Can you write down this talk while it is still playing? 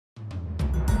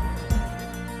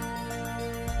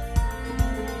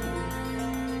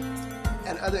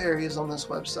other areas on this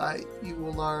website, you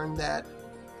will learn that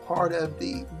part of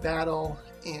the battle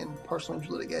in personal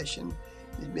injury litigation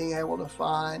is being able to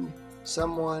find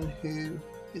someone who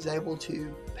is able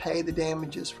to pay the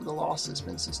damages for the loss that's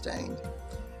been sustained.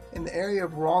 In the area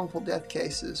of wrongful death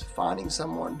cases, finding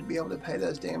someone to be able to pay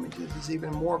those damages is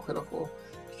even more critical,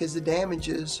 because the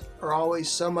damages are always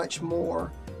so much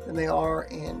more than they are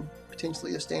in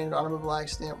potentially a standard automobile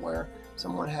accident where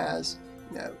someone has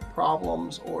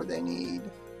problems or they need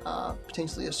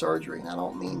potentially a surgery. And I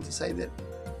don't mean to say that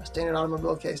a standard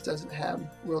automobile case doesn't have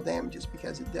real damages,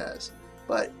 because it does.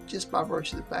 But just by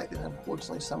virtue of the fact that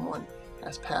unfortunately someone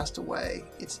has passed away,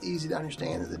 it's easy to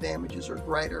understand that the damages are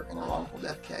greater in a wrongful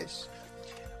death case.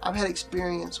 I've had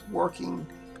experience working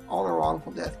on a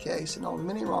wrongful death case and on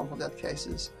many wrongful death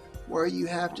cases where you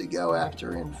have to go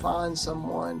after and find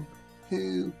someone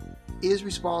who is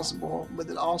responsible, but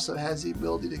that also has the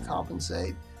ability to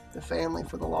compensate the family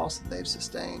for the loss that they've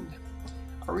sustained.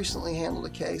 I recently handled a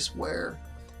case where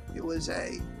it was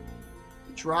a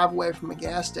drive away from a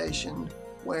gas station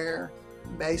where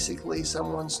basically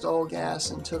someone stole gas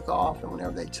and took off, and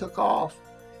whenever they took off,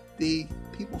 the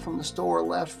people from the store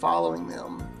left following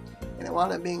them, and it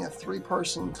wound up being a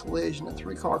three-person collision, a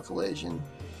three-car collision.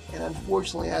 And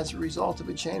unfortunately, as a result of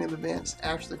a chain of events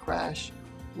after the crash,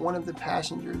 one of the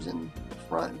passengers in the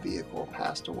front vehicle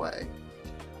passed away.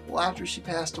 Well, after she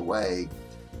passed away,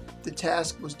 the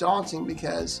task was daunting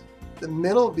because the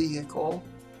middle vehicle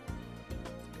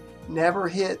never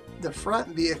hit the front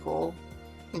vehicle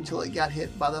until it got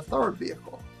hit by the third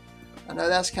vehicle. I know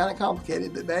that's kind of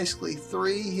complicated, but basically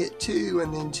 3 hit 2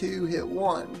 and then 2 hit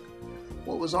 1.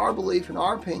 What was our belief, in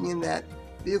our opinion, that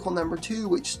vehicle number 2,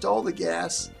 which stole the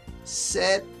gas,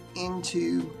 set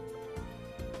into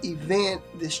event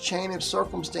this chain of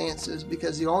circumstances,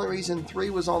 because the only reason 3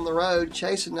 was on the road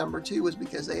chasing number 2 was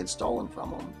because they had stolen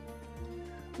from them.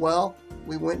 Well,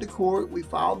 we went to court, we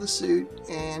filed the suit,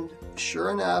 and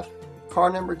sure enough, car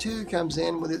number 2 comes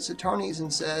in with its attorneys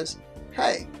and says,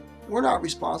 hey, we're not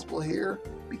responsible here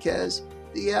because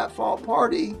the at-fault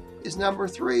party is number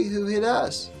 3 who hit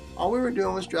us. All we were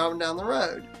doing was driving down the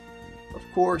road. Of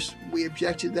course, we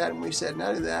objected to that and we said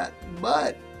no to that,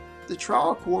 but the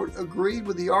trial court agreed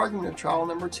with the argument of trial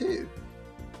number 2,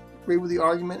 agreed with the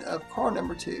argument of car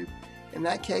number 2, and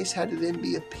that case had to then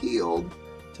be appealed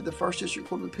to the First District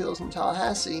Court of Appeals in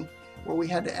Tallahassee, where we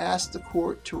had to ask the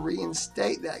court to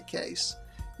reinstate that case.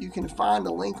 You can find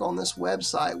a link on this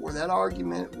website where that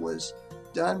argument was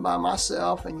done by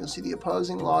myself, and you'll see the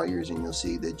opposing lawyers and you'll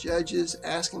see the judges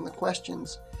asking the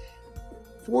questions.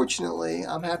 Fortunately,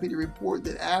 I'm happy to report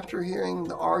that after hearing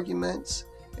the arguments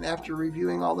and after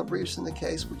reviewing all the briefs in the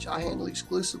case, which I handle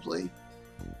exclusively,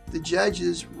 the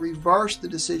judges reversed the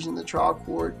decision of the trial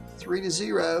court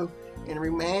 3-0 and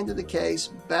remanded the case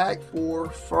back for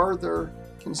further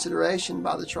consideration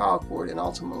by the trial court and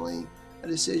ultimately a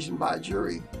decision by a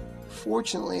jury.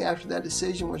 Fortunately, after that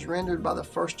decision was rendered by the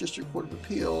First District Court of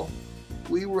Appeal,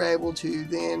 we were able to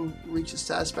then reach a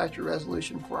satisfactory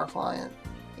resolution for our client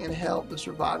and help the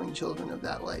surviving children of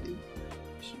that lady.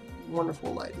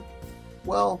 Wonderful lady.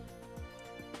 Well,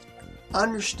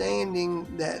 understanding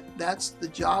that that's the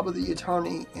job of the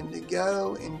attorney, and to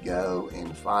go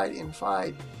and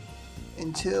fight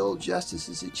until justice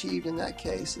is achieved in that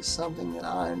case is something that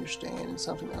I understand and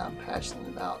something that I'm passionate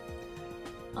about.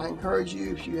 I encourage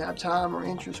you, if you have time or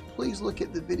interest, please look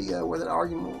at the video where that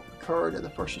argument occurred at the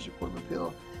First District Court of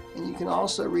Appeal, and you can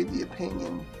also read the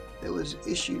opinion that was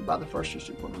issued by the First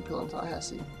District Court of Appeal in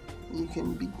Tallahassee. You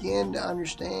can begin to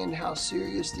understand how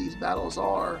serious these battles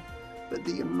are, but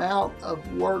the amount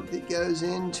of work that goes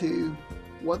into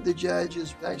what the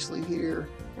judges actually hear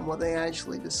and what they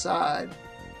actually decide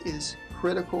is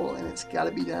critical, and it's got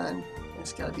to be done, and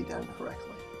it's got to be done correctly.